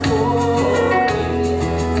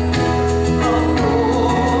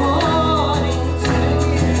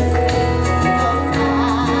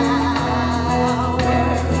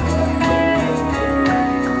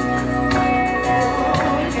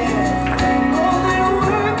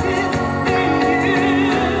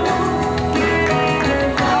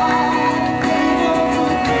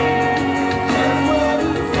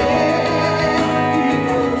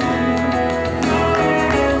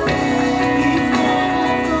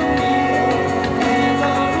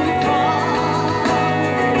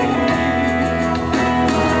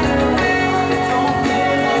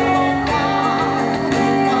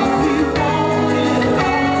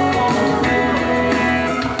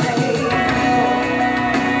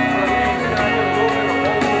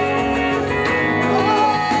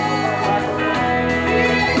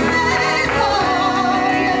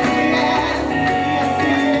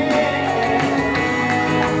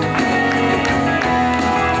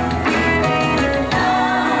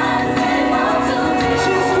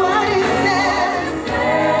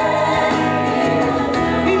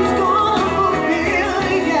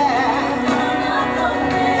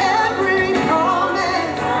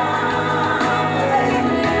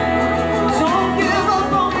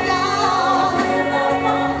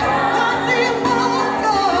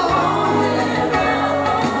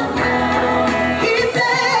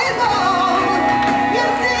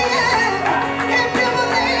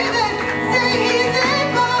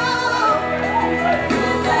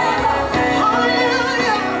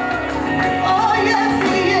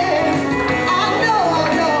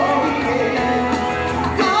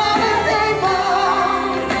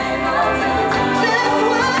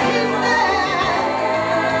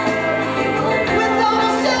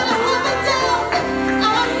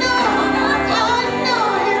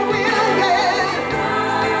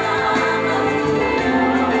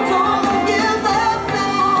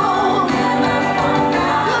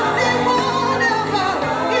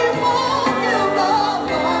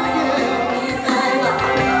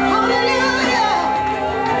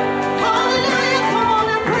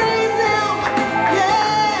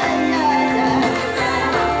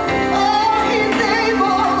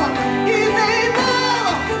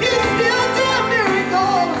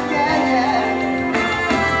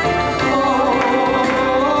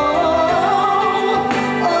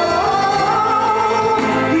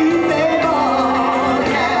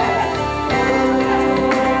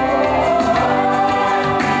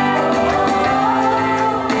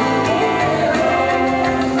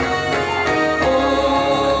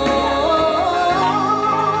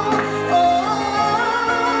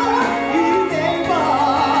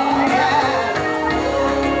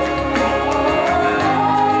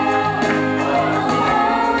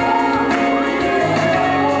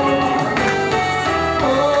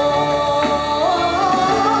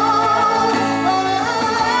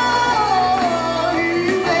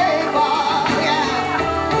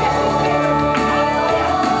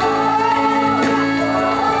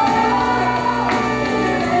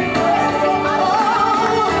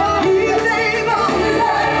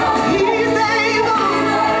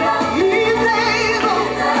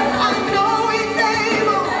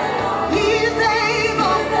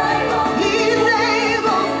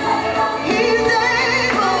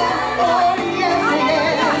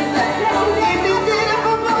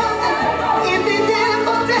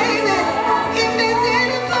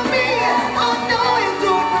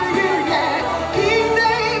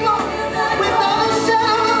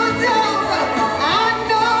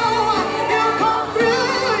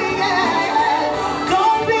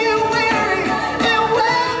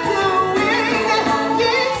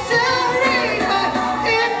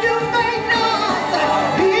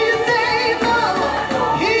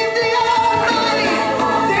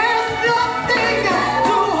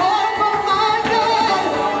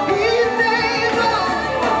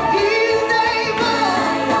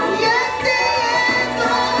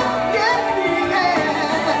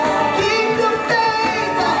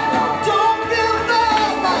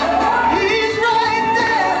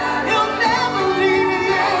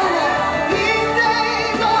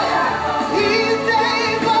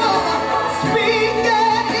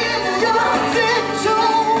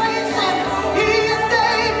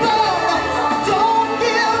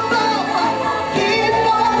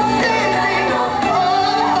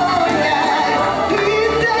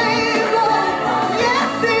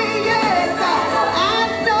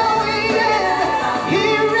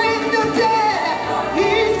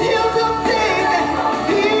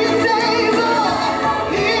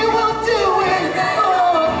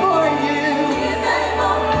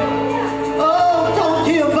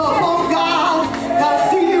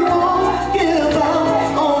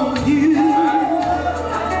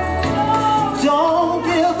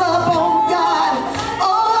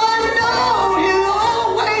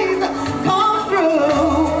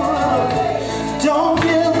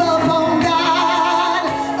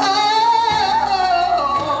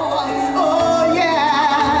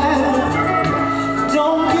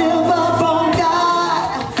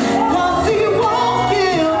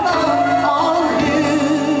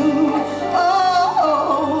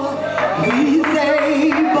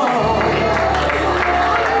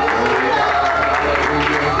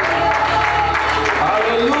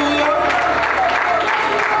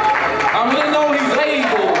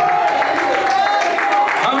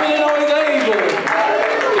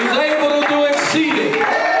exceeding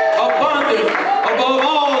abundant above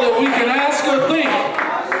all that we can ask or think,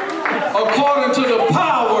 according to the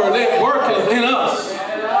power that worketh in us.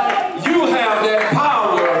 You have that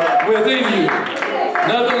power within you.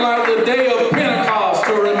 Nothing like the day of Pentecost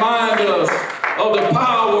to remind us of the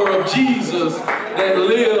power of Jesus that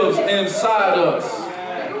lives inside us.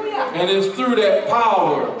 And it's through that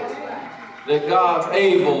power that God's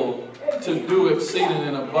able to do exceeding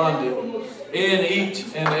and abundant in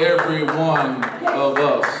each and every one of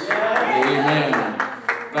us. Amen.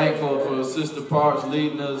 Thankful for Sister Parks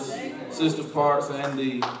leading us, Sister Parks and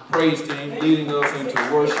the praise team leading us into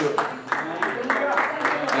worship.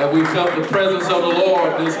 And we felt the presence of the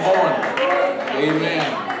Lord this morning.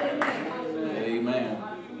 Amen. Amen.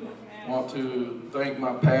 I want to thank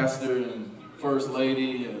my pastor and First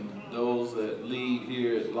Lady and those that lead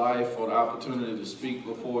here at Life for the opportunity to speak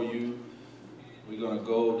before you. We're going to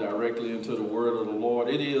go directly into the word of the Lord.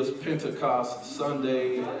 It is Pentecost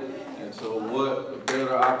Sunday, and so what a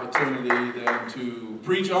better opportunity than to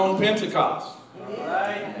preach on Pentecost.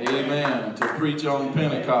 Amen. To preach on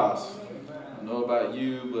Pentecost. I don't know about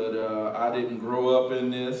you, but I didn't grow up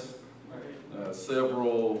in this.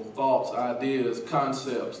 Several thoughts, ideas,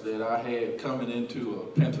 concepts that I had coming into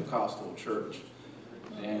a Pentecostal church.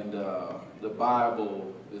 And the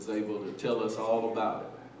Bible is able to tell us all about it.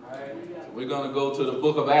 So we're going to go to the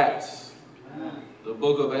book of Acts. The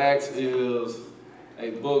book of Acts is a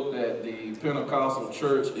book that the Pentecostal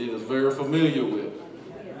church is very familiar with.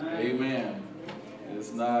 Amen.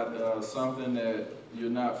 It's not something that you're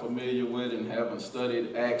not familiar with and haven't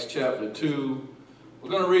studied. Acts chapter 2. We're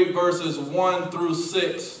going to read verses 1 through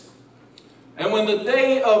 6. And when the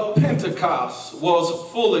day of Pentecost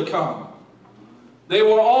was fully come, they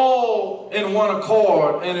were all in one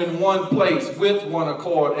accord and in one place, with one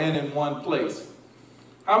accord and in one place.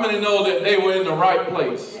 How many know that they were in the right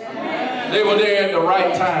place? Amen. They were there at the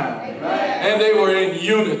right time. Amen. And they were in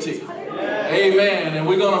unity. Amen. Amen. And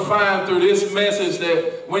we're going to find through this message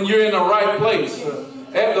that when you're in the right place,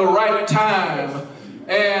 at the right time,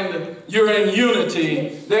 and you're in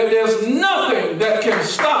unity, that there's nothing that can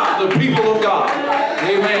stop the people of God.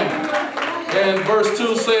 Amen. And verse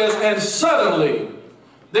 2 says, and suddenly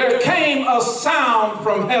there came a sound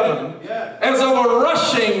from heaven as of a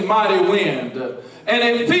rushing mighty wind, and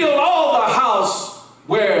it filled all the house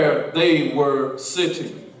where they were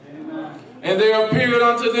sitting. And there appeared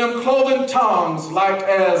unto them cloven tongues like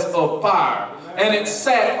as of fire, and it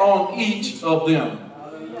sat on each of them.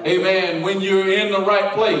 Amen. When you're in the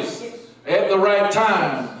right place, at the right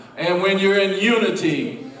time, and when you're in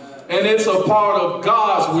unity, and it's a part of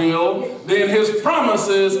God's will, then his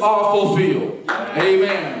promises are fulfilled.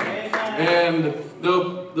 Amen. And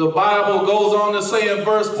the Bible goes on to say in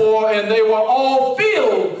verse 4, and they were all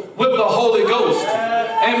filled with the Holy Ghost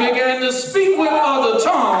and began to speak with other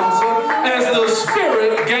tongues as the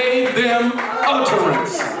Spirit gave them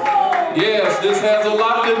utterance. Yes, this has a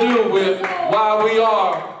lot to do with why we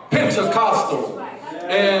are Pentecostal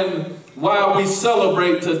and why we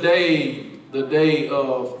celebrate today the day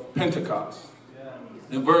of Pentecost.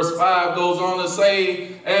 And verse 5 goes on to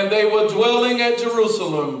say, and they were dwelling at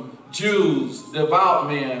Jerusalem, Jews, devout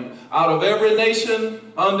men, out of every nation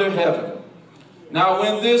under heaven. Now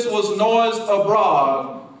when this was noised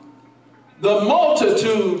abroad, the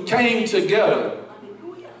multitude came together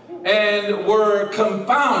and were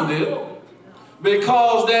confounded,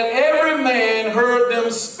 because that every man heard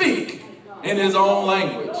them speak in his own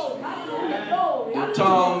language. The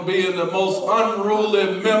tongue being the most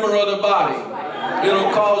unruly member of the body.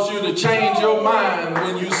 It'll cause you to change your mind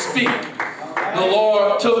when you speak. The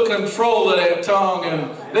Lord took control of that tongue,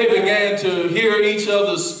 and they began to hear each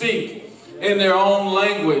other speak in their own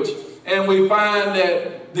language. And we find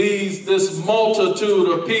that this multitude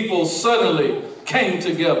of people suddenly came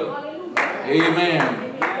together. Amen.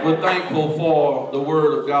 We're thankful for the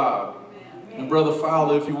word of God. And Brother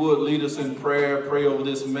Fowler, if you would, lead us in prayer. Pray over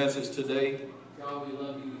this message today. God, we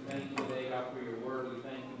love you. We thank you today, God, for your word. We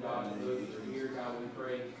thank you, God, for those that are here. God, we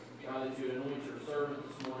pray, God, that you anoint your servant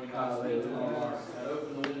this morning. God, speak to our hearts. God,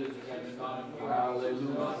 open the windows of heaven, God, and pour out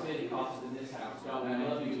God, Pentecost in this house. God, we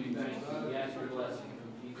love you. We thank you. We ask your blessing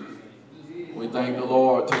in Jesus' name. We thank the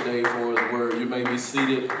Lord today for his word. You may be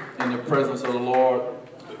seated in the presence of the Lord.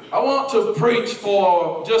 I want to preach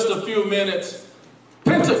for just a few minutes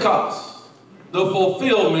Pentecost, the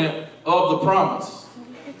fulfillment of the promise.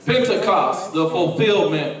 Pentecost, the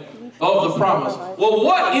fulfillment of the promise. Well,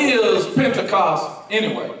 what is Pentecost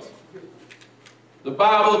anyways? The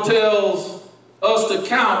Bible tells us to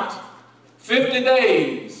count 50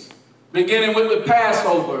 days, beginning with the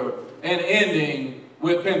Passover and ending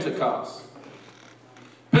with Pentecost.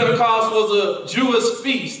 Pentecost was a Jewish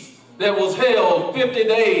feast that was held 50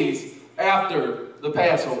 days after the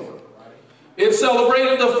Passover. It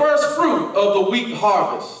celebrated the first fruit of the wheat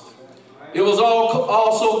harvest. It was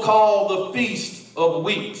also called the Feast of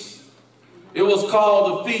Weeks. It was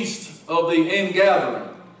called the Feast of the Ingathering.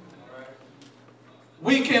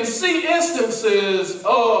 We can see instances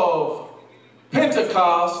of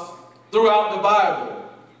Pentecost throughout the Bible.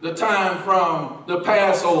 The time from the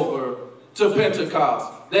Passover to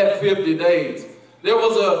Pentecost, that 50 days. There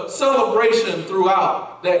was a celebration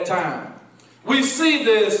throughout that time. We see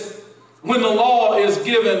this when the law is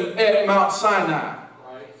given at Mount Sinai.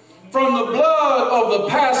 From the blood of the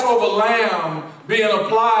Passover lamb being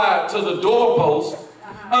applied to the doorpost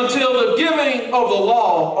until the giving of the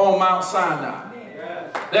law on Mount Sinai.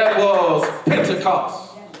 That was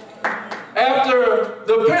Pentecost. After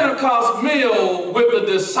the Pentecost meal with the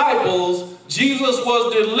disciples, Jesus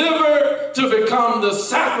was delivered to become the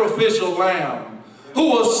sacrificial lamb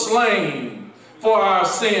who was slain for our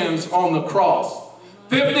sins on the cross.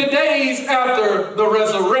 50 days after the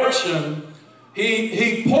resurrection,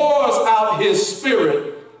 he pours out his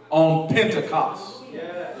Spirit on Pentecost.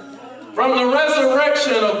 From the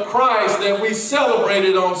resurrection of Christ that we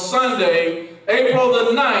celebrated on Sunday, April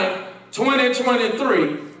the 9th,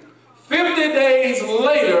 2023, 50 days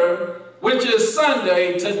later, which is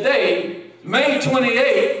Sunday, today, May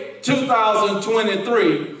 28,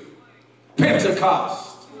 2023,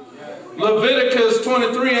 Pentecost. Leviticus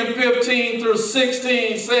 23 and 15 through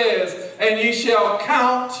 16 says, "And ye shall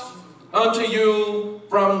count unto you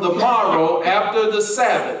from the morrow after the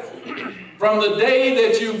Sabbath, from the day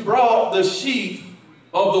that you brought the sheaf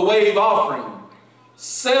of the wave offering.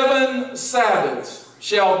 7 Sabbaths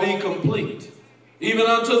shall be complete. Even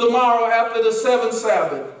unto the morrow after the 7th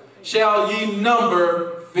Sabbath shall ye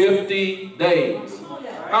number 50 days."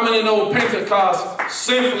 How many know Pentecost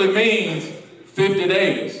simply means 50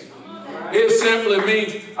 days? It simply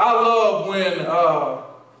means, I love when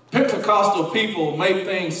Pentecostal people make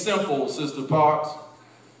things simple, Sister Parks.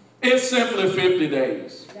 It's simply 50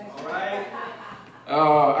 days.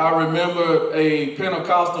 I remember a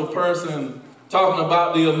Pentecostal person talking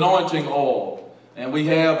about the anointing oil. And we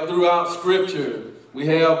have throughout Scripture, we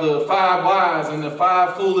have the 5 wise and the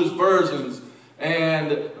 5 foolish virgins.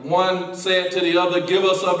 And one said to the other, "Give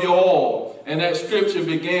us of your oil." And that scripture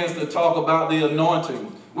begins to talk about the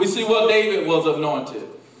anointing. We see what David was anointed.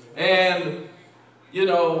 And, you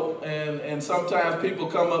know, and sometimes people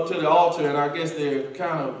come up to the altar and I guess they're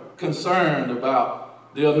kind of concerned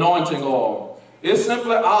about the anointing oil. It's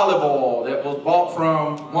simply olive oil that was bought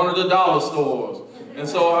from one of the dollar stores. And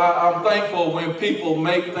so I'm thankful when people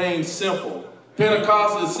make things simple.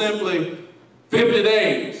 Pentecost is simply 50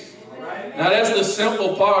 days. Now that's the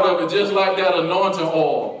simple part of it, just like that anointing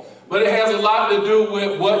oil. But it has a lot to do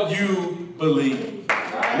with what you believe.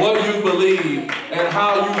 What you believe and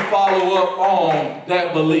how you follow up on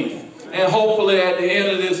that belief. And hopefully at the end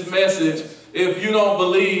of this message, if you don't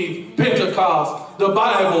believe Pentecost the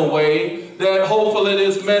Bible way, that hopefully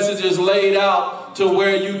this message is laid out to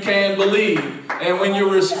where you can believe. And when you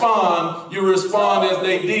respond as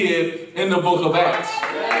they did in the book of Acts.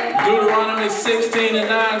 Deuteronomy 16 and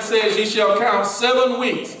 9 says, "Ye shall count 7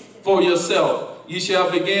 weeks for yourself. Ye shall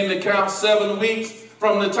begin to count 7 weeks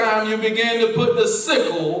from the time you begin to put the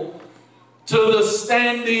sickle to the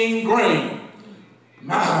standing grain."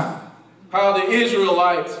 My, how the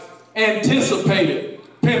Israelites anticipated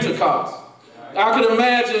Pentecost. I could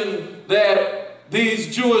imagine that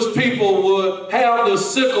these Jewish people would have the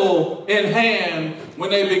sickle in hand when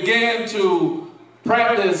they began to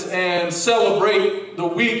practice and celebrate the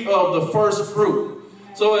week of the first fruit.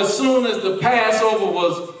 So as soon as the Passover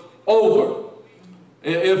was over,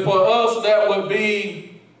 if for us that would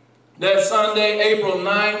be that Sunday, April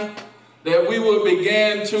 9th, that we would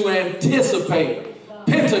begin to anticipate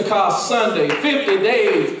Pentecost Sunday, 50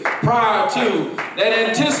 days prior to that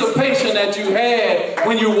anticipation that you had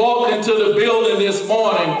when you walked into the building this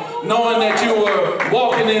morning, knowing that you were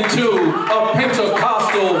walking into a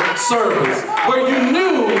Pentecostal service where you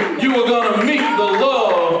knew you were going to meet the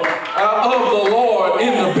love of the Lord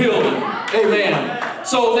in the building. Amen.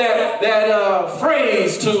 So that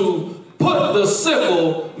phrase, to put the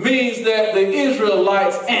sickle, means that the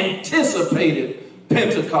Israelites anticipated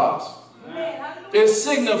Pentecost. It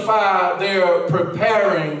signified they're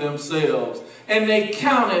preparing themselves, and they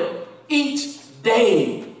counted each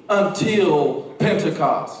day until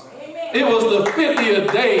Pentecost. It was the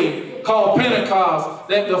 50th day, called Pentecost,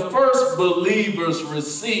 that the first believers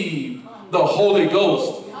received the Holy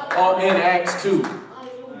Ghost in Acts 2.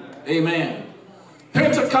 Amen.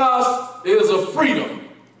 Pentecost is a freedom.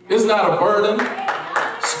 It's not a burden.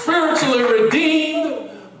 spiritually redeemed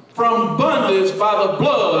from bondage by the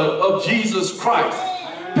blood of Jesus Christ.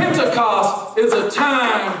 Pentecost is a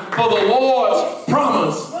time for the Lord's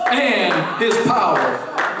promise and his power.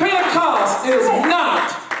 Pentecost is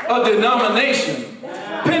not a denomination.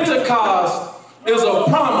 Pentecost is a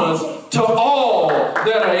promise to all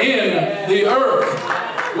that are in the earth.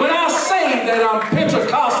 When I say that I'm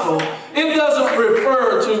Pentecostal, it doesn't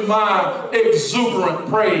refer to my exuberant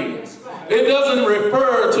praise. It doesn't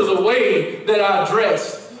refer to the way that I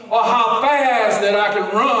dress, or how fast that I can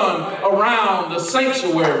run around the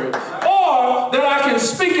sanctuary, or that I can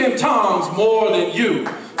speak in tongues more than you.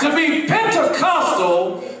 To be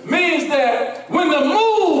Pentecostal means that when the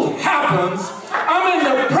move happens, I'm in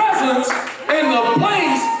the presence, in the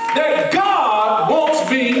place that God wants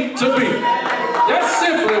me to be. That's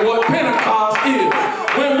simply what Pentecost is.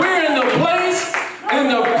 When we're in the place, in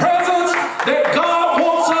the presence that God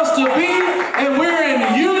wants us to be, and we're in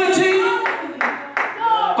unity,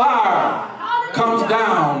 fire comes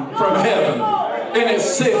down from heaven and it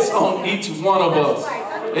sits on each one of us.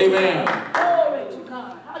 Amen.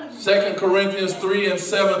 2 Corinthians 3 and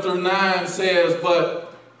 7 through 9 says,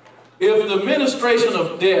 but if the ministration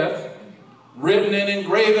of death, written and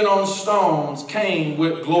engraven on stones, came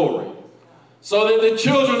with glory, so that the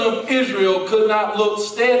children of Israel could not look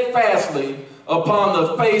steadfastly upon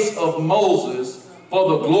the face of Moses for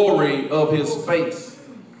the glory of his face,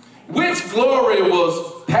 which glory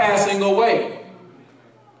was passing away,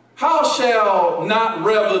 how shall not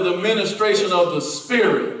rather the ministration of the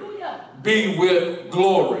Spirit be with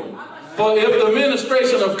glory? For if the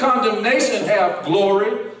ministration of condemnation have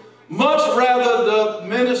glory, much rather the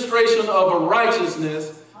ministration of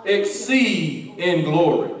righteousness exceed in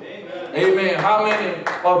glory. Amen. How many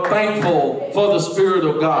are thankful for the Spirit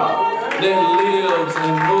of God that lives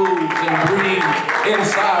and moves and breathes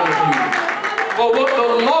inside of you? For what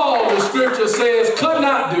the law, the scripture says, could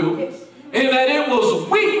not do, in that it was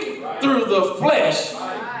weak through the flesh,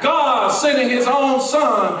 God sending his own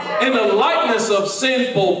Son in the likeness of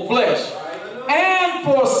sinful flesh, and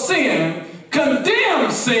for sin,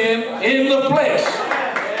 condemned sin in the flesh,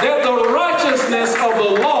 that the righteousness of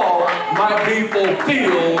the law might be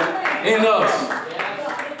fulfilled in us.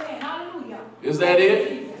 Is that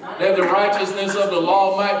it? That the righteousness of the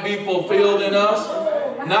law might be fulfilled in us?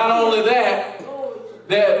 Not only that,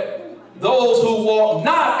 that those who walk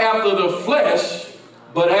not after the flesh,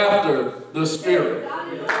 but after the Spirit.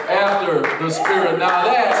 After the Spirit. Now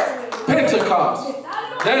that's Pentecost.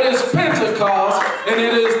 That is Pentecost, and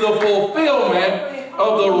it is the fulfillment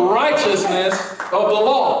of the righteousness of the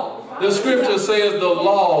law. The scripture says the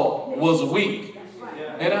law was weak.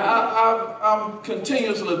 And I'm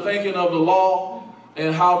continuously thinking of the law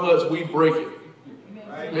and how much we break it.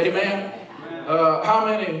 Amen. How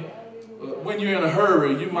many, when you're in a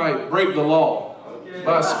hurry, you might break the law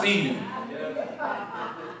by speeding.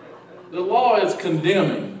 The law is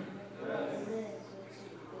condemning.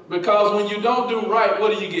 Because when you don't do right,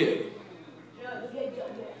 what do you get?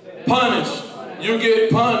 Punished. You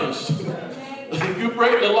get punished. If you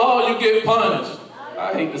break the law, you get punished.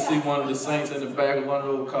 I hate to see one of the saints in the back of one of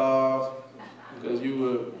those cars because you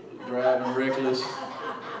were driving reckless.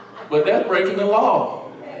 But that's breaking the law.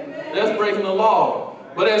 That's breaking the law.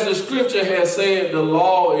 But as the scripture has said, the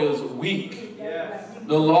law is weak.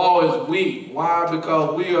 The law is weak. Why?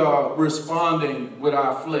 Because we are responding with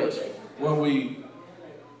our flesh when we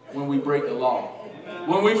break the law.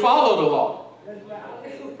 When we follow the law.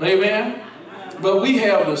 Amen? But we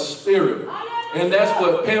have the Spirit. And that's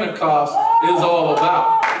what Pentecost is all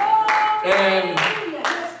about. And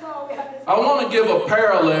I want to give a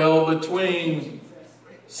parallel between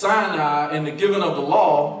Sinai and the giving of the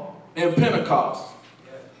law and Pentecost.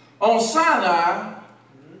 On Sinai,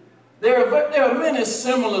 there are many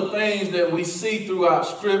similar things that we see throughout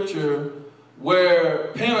Scripture where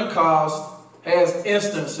Pentecost has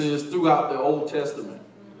instances throughout the Old Testament.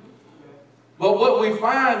 But what we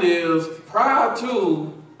find is prior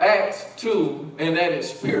to Acts 2 and that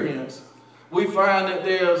experience, we find that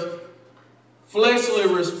there's fleshly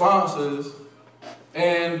responses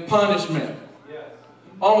and punishment.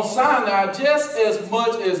 On Sinai, just as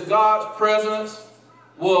much as God's presence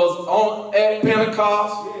was at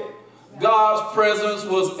Pentecost, God's presence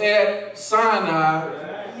was at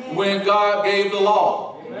Sinai when God gave the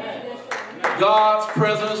law. God's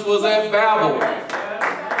presence was at Babel.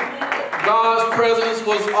 God's presence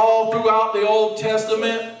was all throughout the Old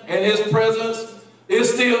Testament, and his presence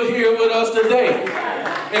is still here with us today.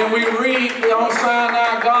 And we read on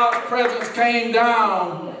Sinai, God's presence came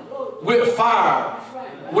down with fire,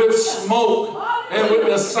 with smoke, and with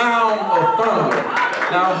the sound of thunder.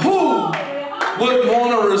 Now who wouldn't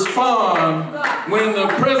want to respond when the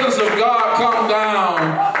presence of God comes down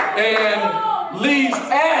and leaves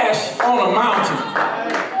ash on a mountain.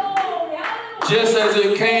 Just as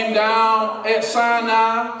it came down at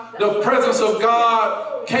Sinai, the presence of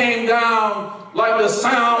God came down like the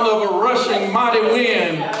sound of a rushing mighty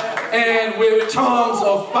wind and with tongues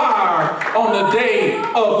of fire on the day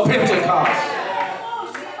of Pentecost.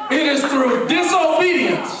 It is through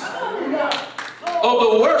disobedience of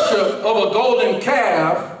the worship of a golden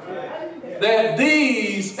calf that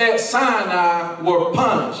these at Sinai were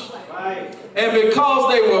punished. And because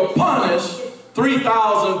they were punished,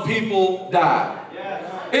 3,000 people died.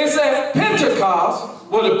 It's at Pentecost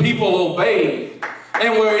where the people obeyed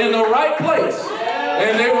and were in the right place.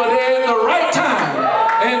 And they were there at the right time.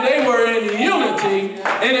 And they were in unity.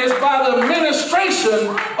 And it's by the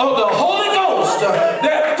ministration of the Holy Ghost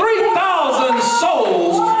that 3,000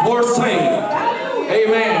 souls were saved.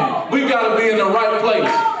 Amen. We've got to be in the right place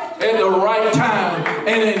at the right time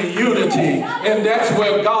and in unity. And that's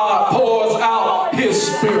where God pours out His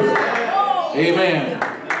Spirit. Amen.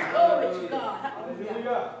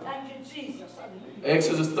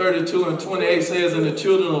 Exodus 32 and 28 says, and the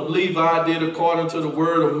children of Levi did according to the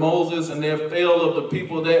word of Moses, and there fell of the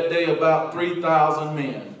people that day about 3,000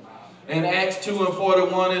 men. In Acts 2 and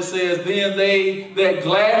 41 it says, then they that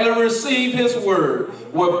gladly received his word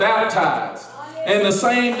were baptized, and the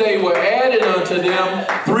same day were added unto them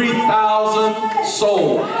 3,000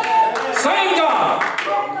 souls. Same God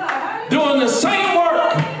doing the same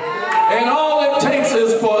work, and all it takes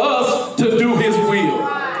is for us to do His will.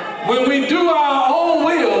 When we do our own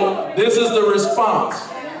will, this is the response.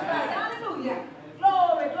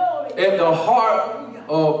 At the heart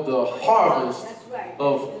of the harvest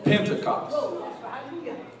of Pentecost,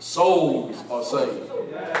 souls are saved.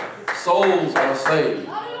 Souls are saved.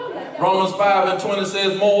 Romans 5 and 20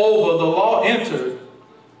 says, moreover, the law entered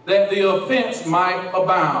that the offense might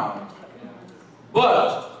abound.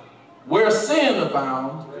 But where sin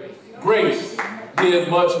abound, grace did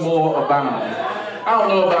much more abound. I don't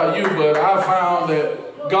know about you, but I found that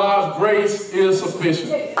God's grace is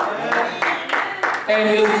sufficient. And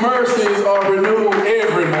His mercies are renewed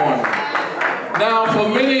every morning. Now, for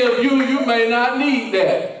many of you, you may not need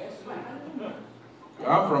that.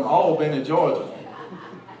 I'm from Albany, Georgia.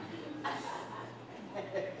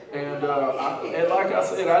 And like I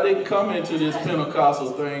said, I didn't come into this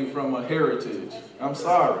Pentecostal thing from a heritage. I'm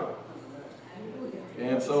sorry.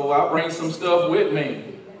 And so I bring some stuff with me.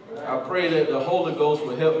 I pray that the Holy Ghost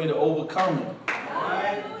will help me to overcome it.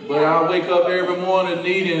 But I wake up every morning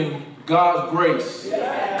needing God's grace.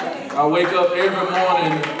 I wake up every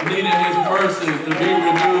morning needing His mercy to be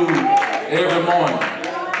renewed every morning.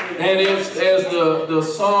 And it's as the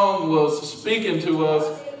song was speaking to us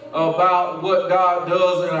about what God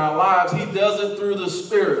does in our lives, He does it through the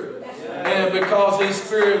Spirit. And because His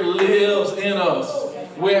Spirit lives in us,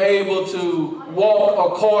 we're able to walk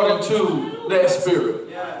according to that Spirit.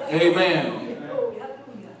 Amen.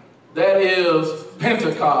 That is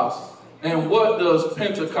Pentecost. And what does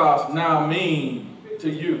Pentecost now mean to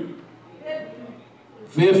you?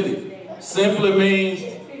 50. Simply means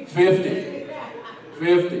 50.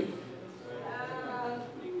 50.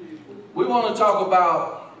 We want to talk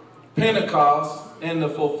about Pentecost and the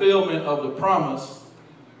fulfillment of the promise.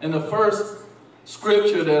 And the first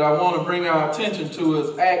scripture that I want to bring our attention to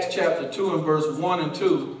is Acts chapter 2 and verse 1 and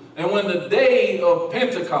 2. And when the day of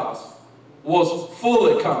Pentecost was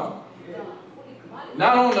fully come,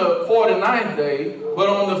 not on the 49th day, but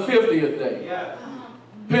on the 50th day,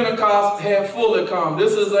 Pentecost had fully come.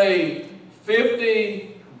 This is a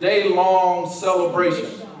 50-day-long celebration.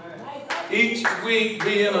 Each week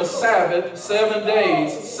being a Sabbath, 7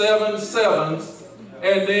 days, 7 sevens,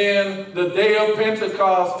 and then the day of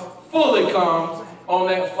Pentecost fully comes on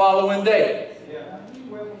that following day.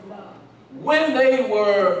 When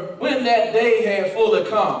that day had fully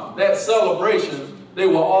come, that celebration, they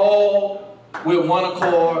were all with one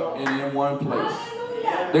accord and in one place.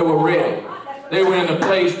 They were ready. They were in the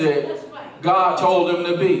place that God told them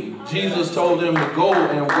to be. Jesus told them to go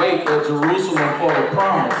and wait at Jerusalem for the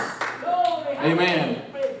promise. Amen.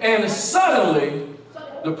 And suddenly,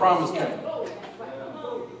 the promise came.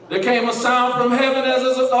 There came a sound from heaven as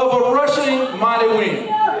of a rushing mighty wind,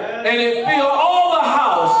 and it filled all the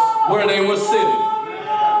house where they were sitting.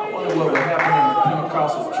 I wonder what would happen in the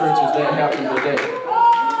Pentecostal churches that happened today.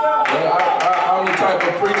 But I'm the type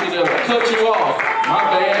of preacher that'll cut you off. My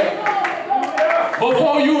bad.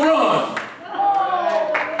 Before you run,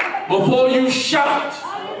 before you shout,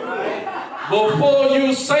 before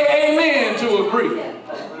you say amen to agree,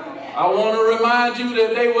 I want to remind you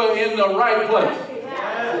that they were in the right place.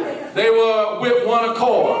 They were with one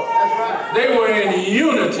accord. They were in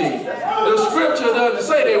unity. The scripture doesn't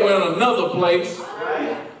say they were in another place.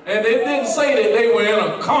 And it didn't say that they were in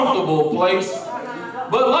a comfortable place.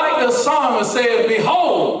 But like the psalmist said,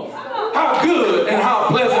 behold, how good and how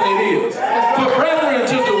pleasant it is for brethren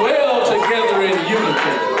to dwell together in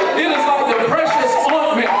unity. It is like the precious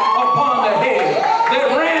ointment upon the head that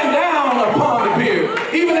ran down upon the beard,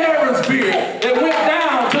 even Aaron's beard, that went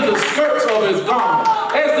down to the skirts of his garment,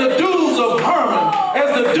 as the dews of Hermon,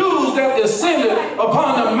 as the dews that descended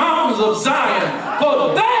upon the mountains of Zion.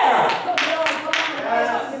 For there,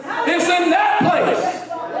 it's in that place,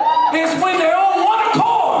 it's when they're on one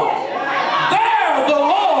accord. There the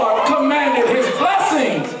Lord commanded his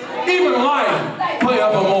blessings, even life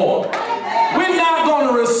forevermore. We're not going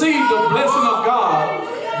to receive the blessing of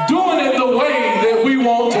God doing it the way that we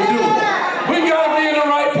want to do it. We've got to be in the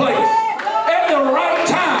right place at the right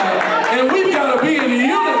time, and we've got to be in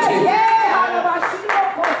unity.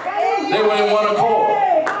 They were in one accord.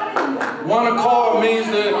 One accord means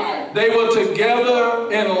that they were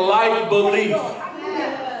together in like belief.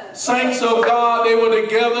 Saints of God, they were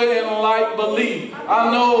together in like belief.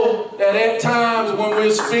 I know that at times when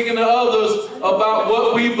we're speaking to others about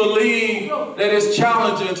what we believe, that it's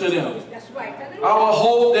challenging to them. I would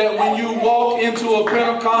hope that when you walk into a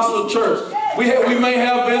Pentecostal church, we may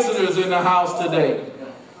have visitors in the house today,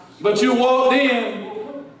 but you walked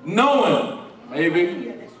in knowing,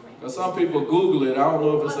 maybe, because some people Google it, I don't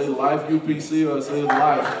know if it says Life UPC or it says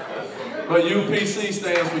Life. But UPC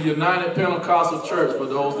stands for United Pentecostal Church, for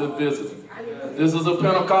those that visit. This is a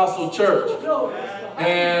Pentecostal church.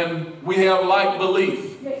 And we have like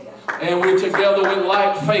belief. And we're together with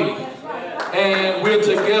like faith. And we're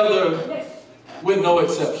together with no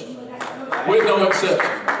exception. With no exception.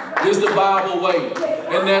 It's the Bible way.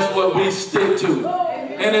 And that's what we stick to.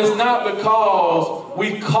 And it's not because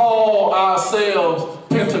we call ourselves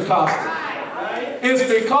Pentecostal. It's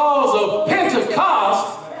because of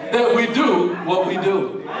Pentecost that we do what we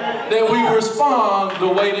do, that we respond the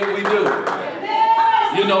way that we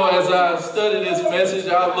do. You know, as I studied this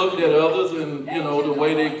message, I looked at others and, you know, the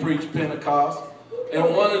way they preach Pentecost. And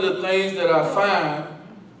one of the things that I find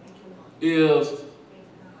is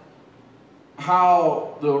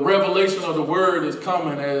how the revelation of the word is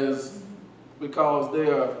coming because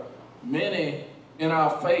there are many in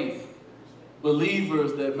our faith,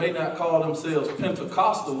 believers that may not call themselves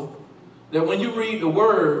Pentecostal, that when you read the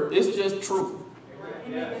word, it's just true.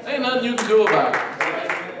 Ain't nothing you can do about it.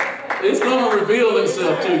 It's going to reveal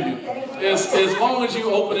itself to you. As long as you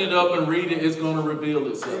open it up and read it, it's going to reveal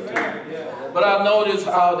itself to you. But I noticed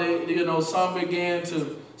how they, you know, some began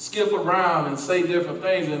to skip around and say different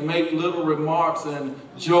things and make little remarks and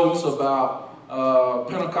jokes about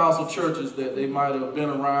Pentecostal churches that they might have been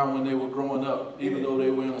around when they were growing up, even though they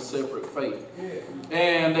were in a separate faith.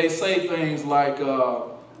 And they say things like,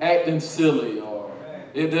 acting silly, or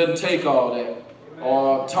it doesn't take all that,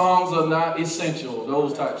 or tongues are not essential,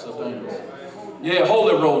 those types of things. Yeah,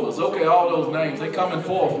 holy rollers, okay, all those names, they coming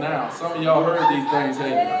forth now. Some of y'all heard these things,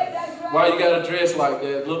 haven't you? Why you gotta dress like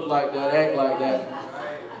that, look like that, act like that?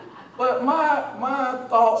 But my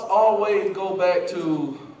thoughts always go back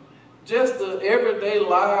to just the everyday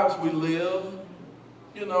lives we live,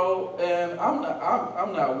 you know, and I'm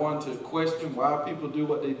not one to question why people do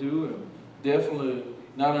what they do, and definitely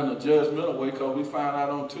not in a judgmental way, because we find out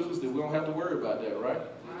on Tuesday we don't have to worry about that, right?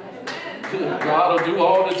 God will do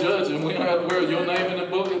all the judging. We don't have to worry. Your name in the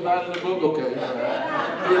book is not in the book? Okay.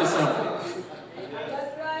 Pretty simple.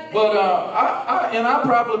 But I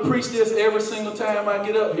probably preach this every single time I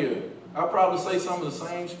get up here. I probably say some of the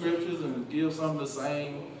same scriptures and give some of the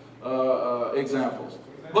same examples.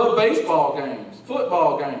 But baseball games,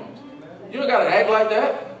 football games, you don't got to act like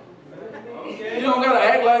that. You don't got to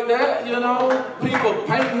act like that, you know. People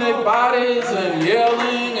painting their bodies and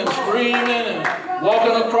yelling and screaming and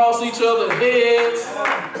walking across each other's heads,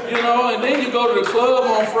 you know. And then you go to the club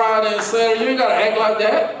on Friday and Saturday, you ain't got to act like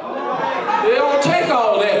that. They don't take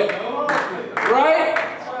all that, right?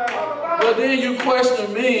 But then you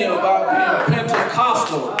question me about being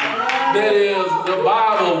Pentecostal. That is the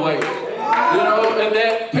Bible way, you know. And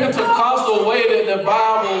that Pentecostal way that the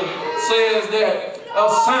Bible says that a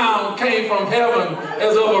sound came from heaven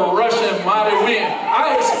as of a rushing mighty wind.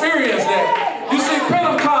 I experienced that. You see,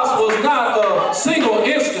 Pentecost was not a single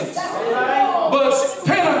instance, but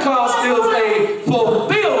Pentecost is a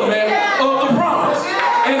fulfillment of the promise.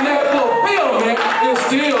 And that fulfillment is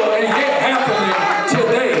still and yet happening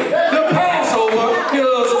today. The Passover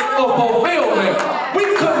is a fulfillment. We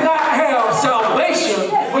could not have salvation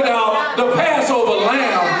without the Passover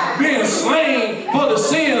lamb being slain for the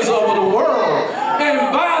sins of the world. And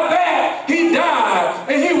by that,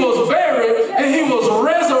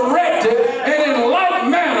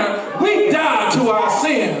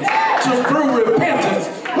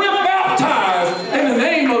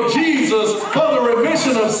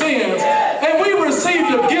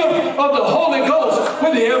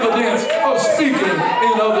 evidence of speaking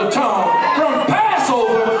in other tongues. From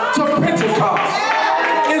Passover to Pentecost.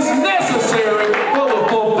 It's necessary for the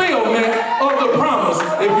fulfillment of the promise.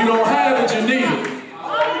 If you don't have it, you need it.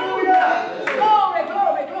 Glory,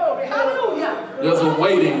 glory, glory. Hallelujah. There's a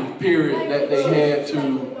waiting period that they had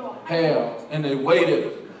to have, and they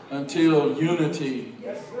waited until unity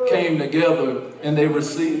came together and they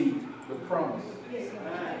received the promise.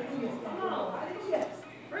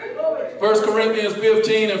 1 Corinthians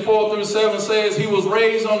 15 and 4 through 7 says, he was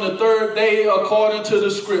raised on the third day according to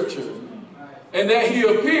the scripture, and that he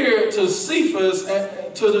appeared to Cephas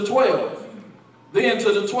and to the 12, then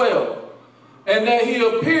to the 12, and that he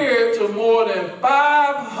appeared to more than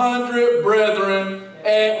 500 brethren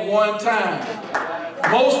at one time,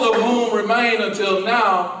 most of whom remain until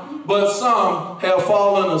now, but some have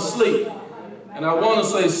fallen asleep. And I want to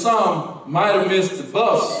say some might have missed the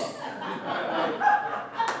bus.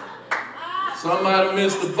 Some might have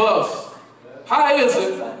missed the bus. How is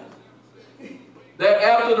it that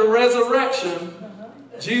after the resurrection,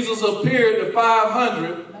 Jesus appeared to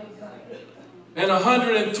 500 and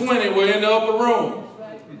 120 were in the upper room?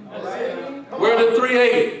 Where are the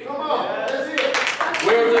 380?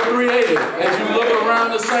 Where's the 380? As you look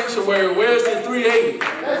around the sanctuary, where's the 380?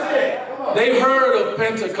 They heard of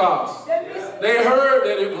Pentecost. They heard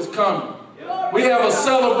that it was coming. We have a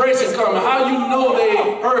celebration coming. How you know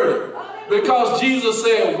they heard it? Because Jesus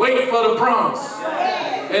said, wait for the promise.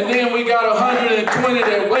 And then we got 120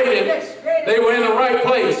 that waited. They were in the right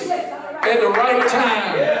place at the right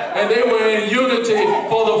time. And they were in unity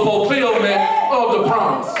for the fulfillment of the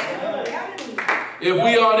promise. If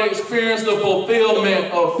we are to experience the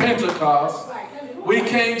fulfillment of Pentecost, we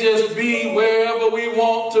can't just be wherever we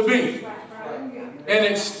want to be and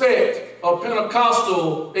expect a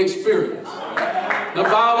Pentecostal experience. The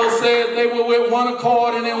Bible says they were with one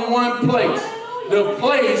accord and in one place. The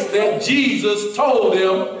place that Jesus told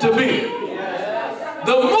them to be.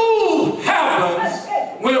 The move happens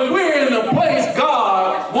when we're in the place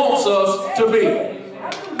God wants us to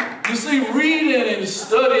be. You see, reading and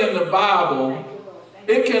studying the Bible,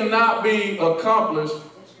 it cannot be accomplished.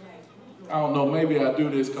 I don't know, maybe I do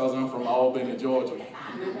this because I'm from Albany, Georgia.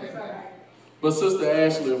 But Sister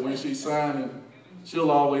Ashley, when she's signing,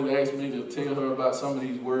 she'll always ask me to tell her about some of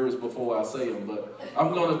these words before I say them. But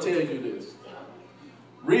I'm going to tell you this.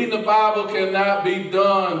 Reading the Bible cannot be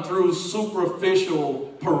done through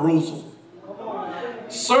superficial perusal.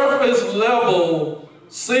 Surface level,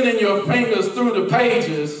 sending your fingers through the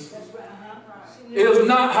pages is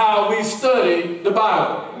not how we study the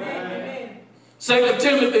Bible. 2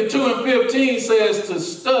 Timothy 2 and 15 says to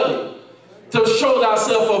study, to show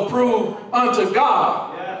thyself approved unto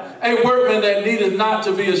God, a workman that needeth not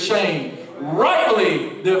to be ashamed,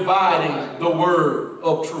 rightly dividing the word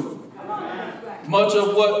of truth. Much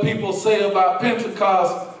of what people say about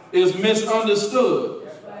Pentecost is misunderstood,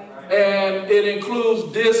 and it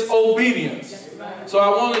includes disobedience. So I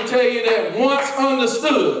want to tell you that once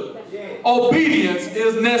understood, obedience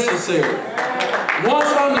is necessary. Once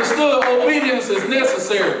understood, obedience is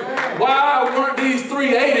necessary. Why weren't these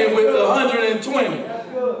 380 with the 120?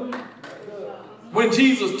 When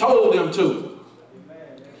Jesus told them to.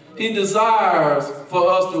 He desires for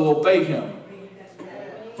us to obey him.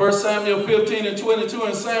 1 Samuel 15 and 22,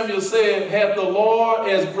 and Samuel said, hath the Lord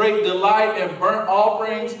as great delight in burnt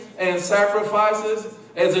offerings and sacrifices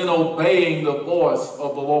as in obeying the voice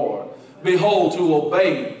of the Lord? Behold, to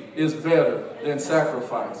obey is better than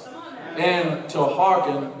sacrifice, and to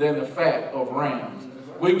hearken than the fat of rams.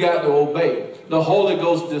 We've got to obey. The Holy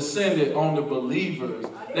Ghost descended on the believers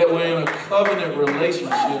that were in a covenant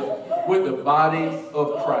relationship with the body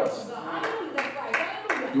of Christ.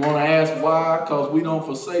 You want to ask why? Because we don't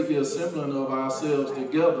forsake the assembling of ourselves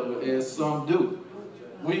together as some do.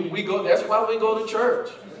 We go. That's why we go to church.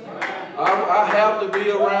 I have to be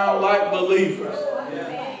around like believers.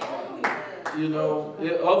 You know,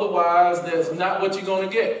 otherwise that's not what you're going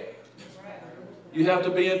to get. You have to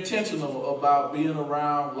be intentional about being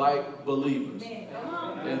around like believers.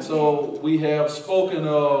 And so we have spoken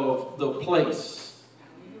of the place.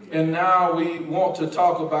 And now we want to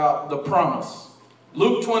talk about the promise.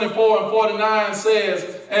 Luke 24 and 49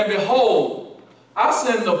 says, and behold, I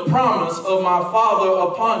send the promise of my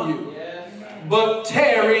Father upon you. But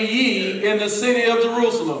tarry ye in the city of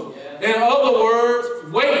Jerusalem. In other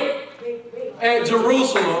words, wait at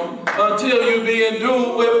Jerusalem until you be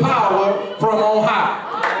endued with power from on high.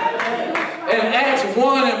 And Acts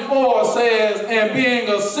 1 and 4 says, and being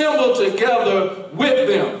assembled together with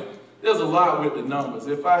them. There's a lot with the numbers.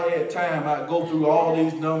 If I had time, I'd go through all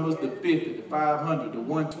these numbers, the 50, the 500, the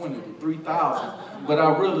 120, the 3,000. But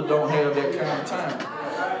I really don't have that kind of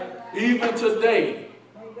time. Even today,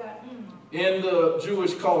 in the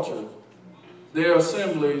Jewish culture, their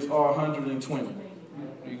assemblies are 120.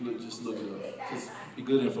 You can just look it up. It's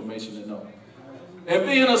good information to know. And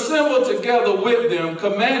being assembled together with them,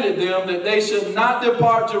 commanded them that they should not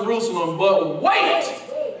depart Jerusalem, but wait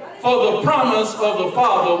for the promise of the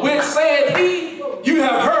Father, which said he, you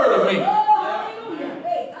have heard of me.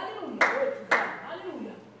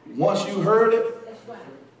 Once you heard it,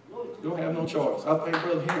 you don't have no choice. I think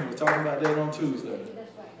Brother Henry was talking about that on Tuesday.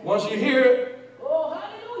 Once you hear it,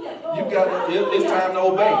 you got it. It's time to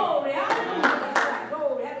obey.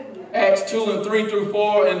 Acts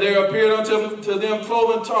 2:3-4, and there appeared unto them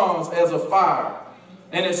cloven tongues as a fire,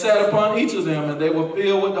 and it sat upon each of them, and they were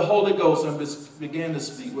filled with the Holy Ghost and began to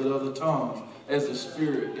speak with other tongues as the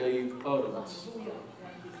Spirit gave utterance.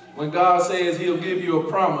 When God says he'll give you a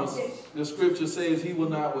promise, the scripture says he will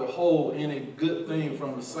not withhold any good thing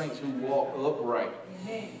from the saints who walk upright.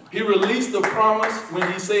 He released the promise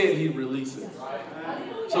when he said he'd release it.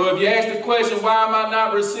 So if you ask the question, why am I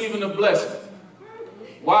not receiving the blessing?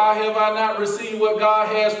 Why have I not received what God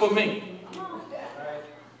has for me?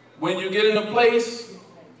 When you get in a place,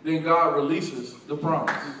 then God releases the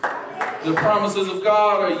promise. The promises of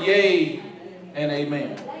God are yea and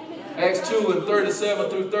amen. Acts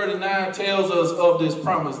 2:37-39 tells us of this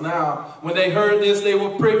promise. Now, when they heard this, they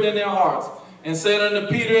were pricked in their hearts and said unto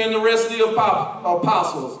Peter and the rest of the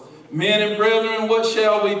apostles, men and brethren, what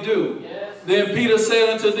shall we do? Then Peter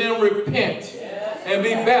said unto them, repent and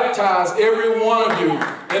be baptized, every one of you,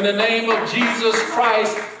 in the name of Jesus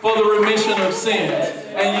Christ for the remission of sins.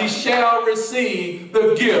 And ye shall receive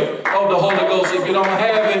the gift of the Holy Ghost. If you don't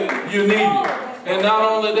have it, you need it. And not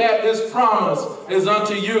only that, this promise is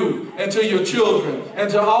unto you and to your children and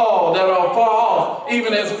to all that are far off,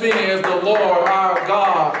 even as many as the Lord our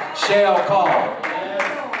God shall call.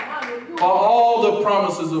 For all the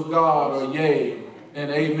promises of God are yea and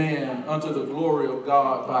amen unto the glory of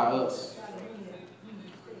God by us.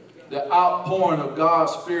 The outpouring of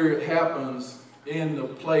God's Spirit happens in the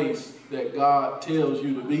place that God tells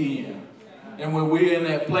you to be in. And when we're in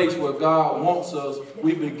that place where God wants us,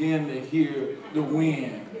 we begin to hear the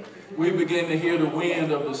wind. We begin to hear the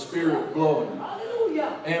wind of the Spirit blowing.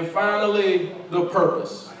 And finally, the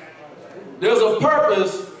purpose. There's a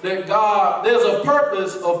purpose that there's a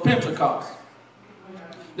purpose of Pentecost.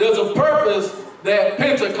 There's a purpose that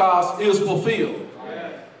Pentecost is fulfilled.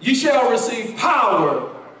 You shall receive power.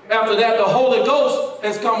 After that, the Holy Ghost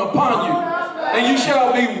has come upon you. And you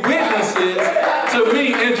shall be witnesses to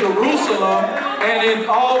me in Jerusalem and in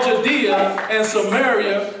all Judea and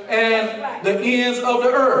Samaria and the ends of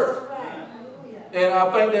the earth. And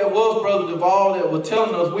I think that was Brother Duvall that was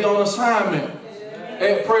telling us we're on assignment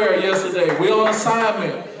at prayer yesterday. We're on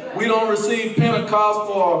assignment. We don't receive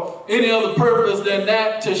Pentecost for any other purpose than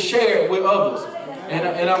that to share it with others.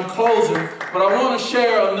 And I'm closing, but I want to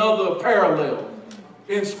share another parallel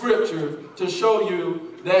in Scripture to show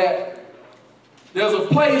you that there's a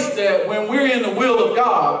place that when we're in the will of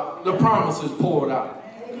God, the promise is poured out.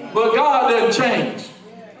 But God doesn't change.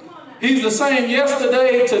 He's the same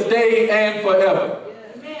yesterday, today, and forever.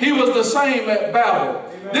 He was the same at Babel.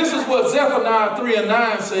 This is what Zephaniah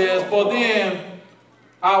 3:9 says, for then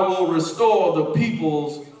I will restore the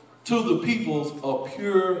peoples to the peoples of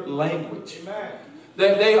pure language,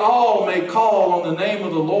 that they all may call on the name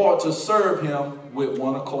of the Lord to serve him with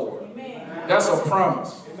one accord. That's a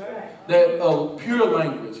promise. That a pure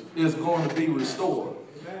language is going to be restored.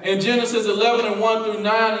 In Genesis 11:1-9, and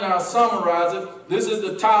I'll summarize it, this is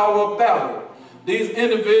the Tower of Babel. These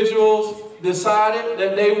individuals decided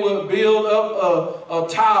that they would build up a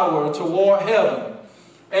tower toward heaven.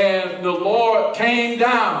 And the Lord came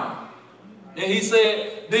down. And he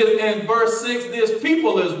said, in verse 6, this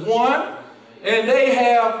people is one, and they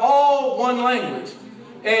have all one language.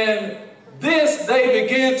 And this they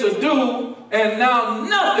began to do, and now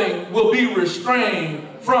nothing will be restrained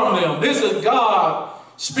from them. This is God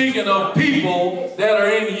speaking of people that are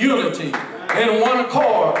in unity, in one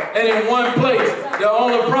accord, and in one place. The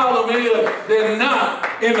only problem is they're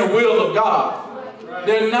not in the will of God.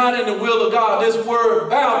 They're not in the will of God. This word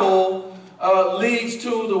Babel leads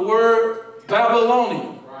to the word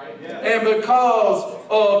Babylonian. And because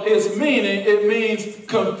of its meaning, it means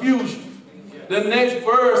confusion. The next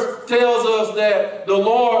verse tells us that the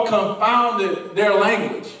Lord confounded their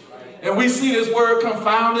language. And we see this word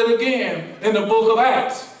confounded again in the book of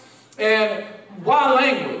Acts. And why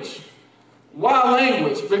language? Why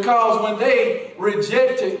language? Because when they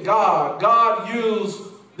rejected God, God used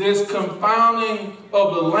this confounding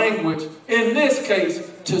of the language, in this case,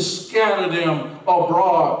 to scatter them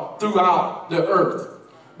abroad throughout the earth.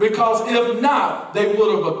 Because if not, they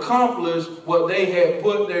would have accomplished what they had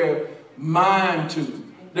put their mind to,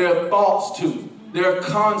 their thoughts to, their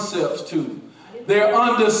concepts to, their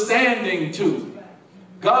understanding to.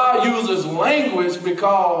 God uses language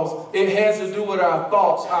because it has to do with our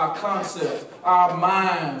thoughts, our concepts, our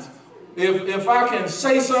minds. If I can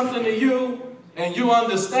say something to you and you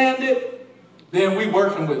understand it, then we're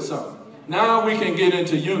working with something. Now we can get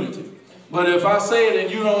into unity. But if I say it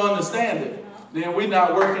and you don't understand it, then we're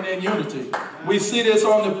not working in unity. We see this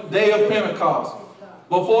on the day of Pentecost.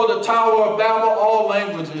 Before the Tower of Babel, all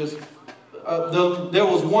languages, there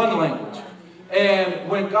was one language. And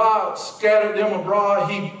when God scattered them abroad,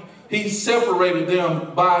 he separated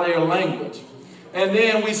them by their language. And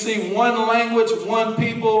then we see one language, one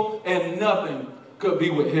people, and nothing could be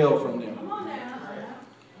withheld from them.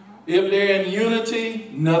 If they're in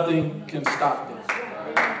unity, nothing can stop them.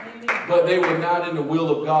 But they were not in the will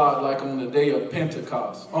of God like on the day of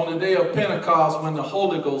Pentecost. On the day of Pentecost, when the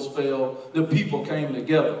Holy Ghost fell, the people came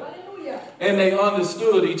together. And they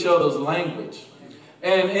understood each other's language.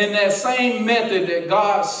 And in that same method that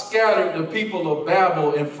God scattered the people of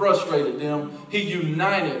Babel and frustrated them, he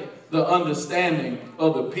united the understanding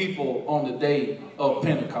of the people on the day of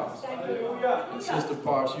Pentecost. And Sister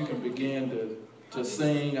Parks, you can begin to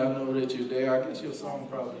sing. I know that you're there. I guess your song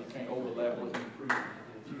probably can't overlap with me.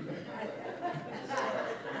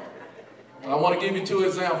 I want to give you two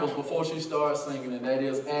examples before she starts singing, and that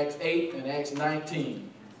is Acts 8 and Acts 19.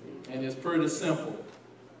 And it's pretty simple.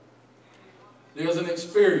 There's an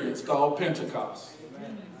experience called Pentecost.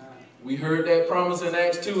 We heard that promise in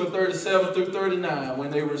Acts 2 and 37 through 39 when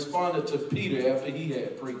they responded to Peter after he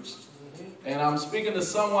had preached. And I'm speaking to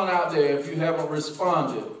someone out there, if you haven't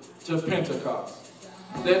responded to Pentecost,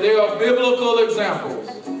 that there are biblical examples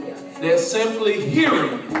that simply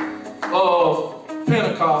hearing of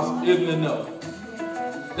Pentecost isn't enough.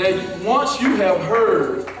 That once you have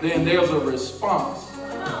heard, then there's a response.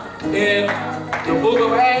 In the book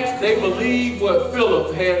of Acts, they believed what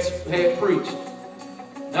Philip had preached.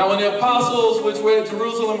 Now when the apostles which were at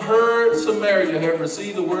Jerusalem heard Samaria had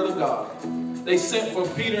received the word of God, they sent for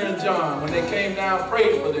Peter and John. When they came down,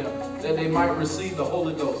 prayed for them that they might receive the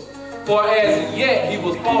Holy Ghost. For as yet he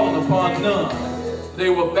was fallen upon none. They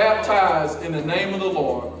were baptized in the name of the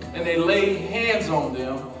Lord, and they laid hands on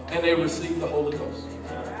them, and they received the Holy Ghost.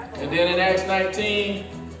 And then in Acts 19,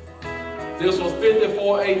 this was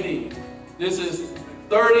 54 AD. This is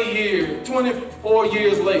 24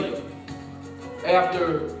 years later,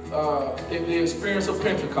 after the experience of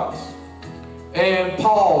Pentecost. And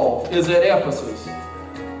Paul is at Ephesus.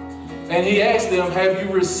 And he asked them, have you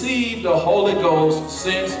received the Holy Ghost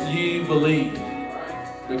since ye believe?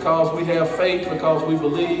 Because we have faith, because we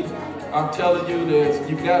believe, I'm telling you that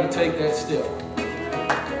you've got to take that step.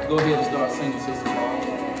 Go ahead and start singing, Sister Paul.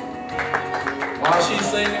 While she's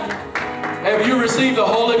singing, have you received the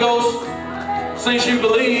Holy Ghost since you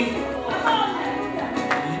believe?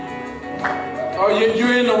 Or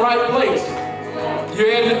you're in the right place. You're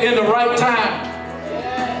in the right time.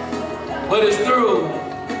 But it's through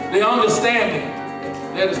the understanding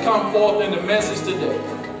that has come forth in the message today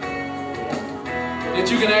that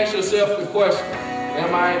you can ask yourself the question,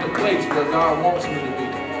 am I in the place where God wants me to be?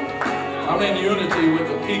 I'm in unity with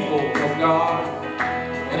the people of God.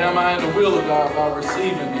 And am I in the will of God by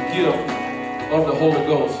receiving the gift of the Holy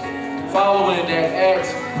Ghost? Following that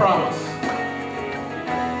Acts promise.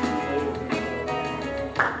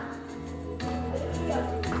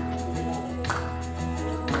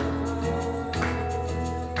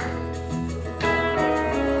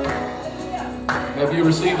 Have you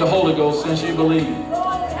received the Holy Ghost since you believe?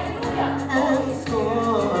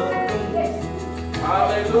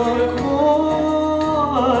 Hallelujah.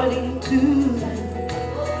 According to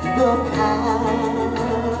the power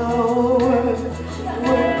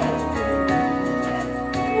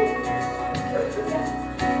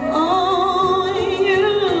on you,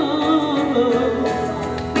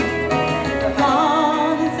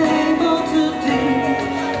 God is able to do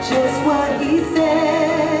just what He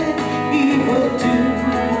said He would do.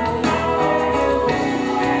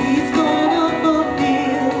 He's gonna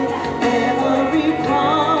fulfill every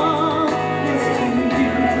promise.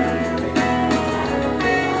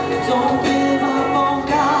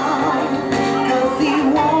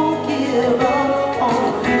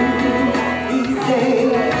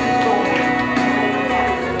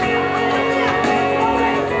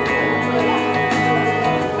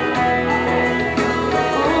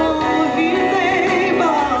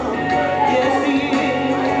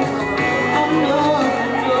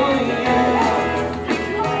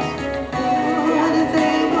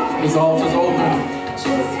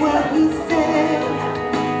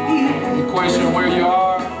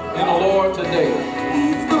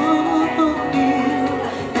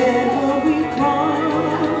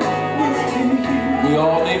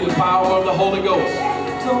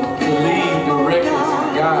 to lead, direct us,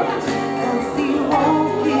 and guide us. 'Cause he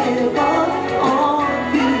won't give up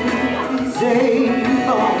on you. He's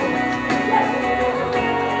able.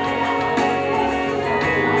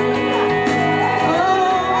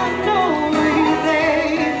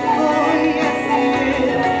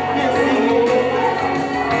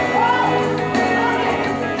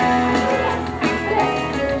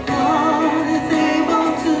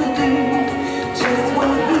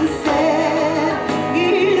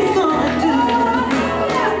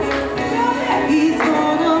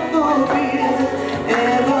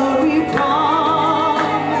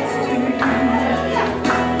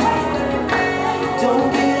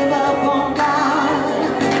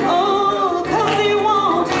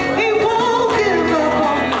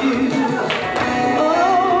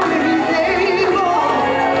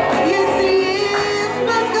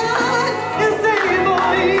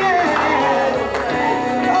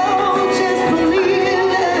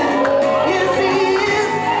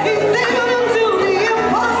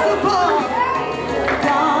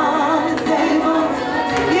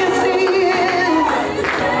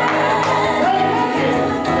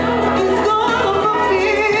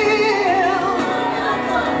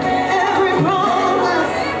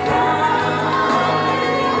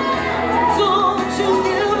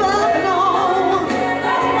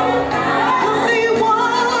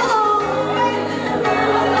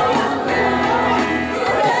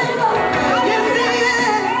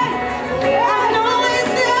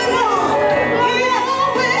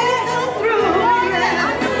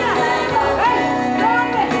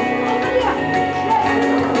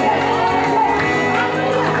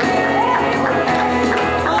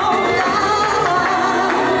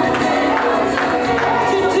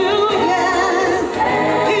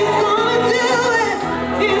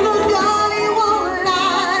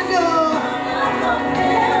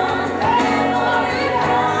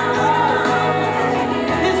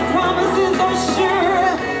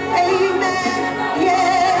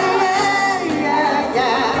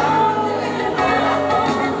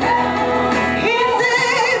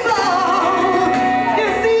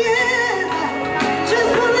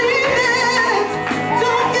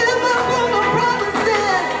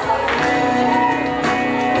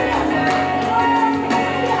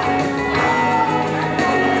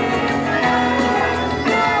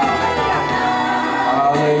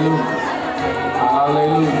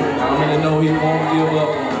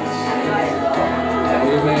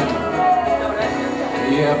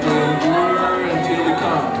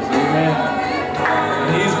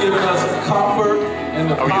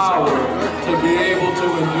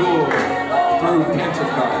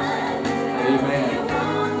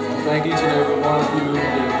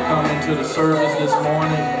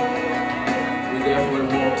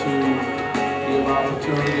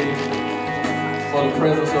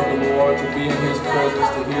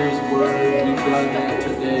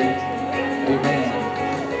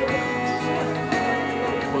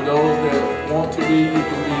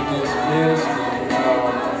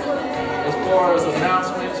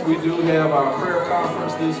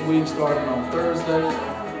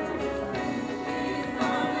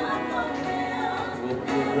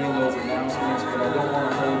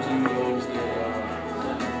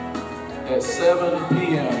 At 7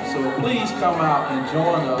 p.m. So please come out and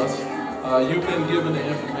join us. You've been given the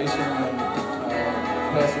information when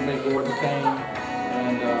Pastor Mick Gordon came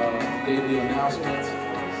and gave the announcements.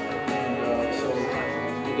 And so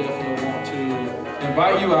we definitely want to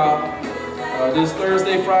invite you out this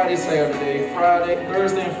Thursday, Friday, Saturday.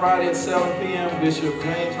 Thursday and Friday at 7 p.m. Bishop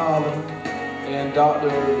James Holland and Dr.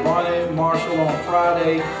 Bonnie Marshall on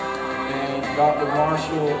Friday and Dr.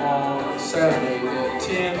 Marshall on Saturday at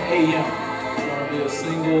 10 a.m. Be a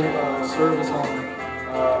single service on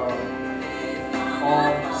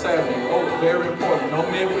Saturday. Oh, very important. No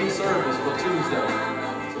midweek service for Tuesday.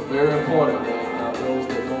 So very important that those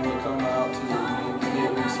that normally come out to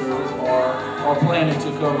midweek service are planning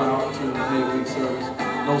to come out to midweek service.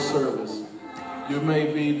 No service. You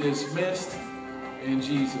may be dismissed in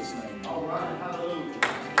Jesus' name. All right. Hallelujah.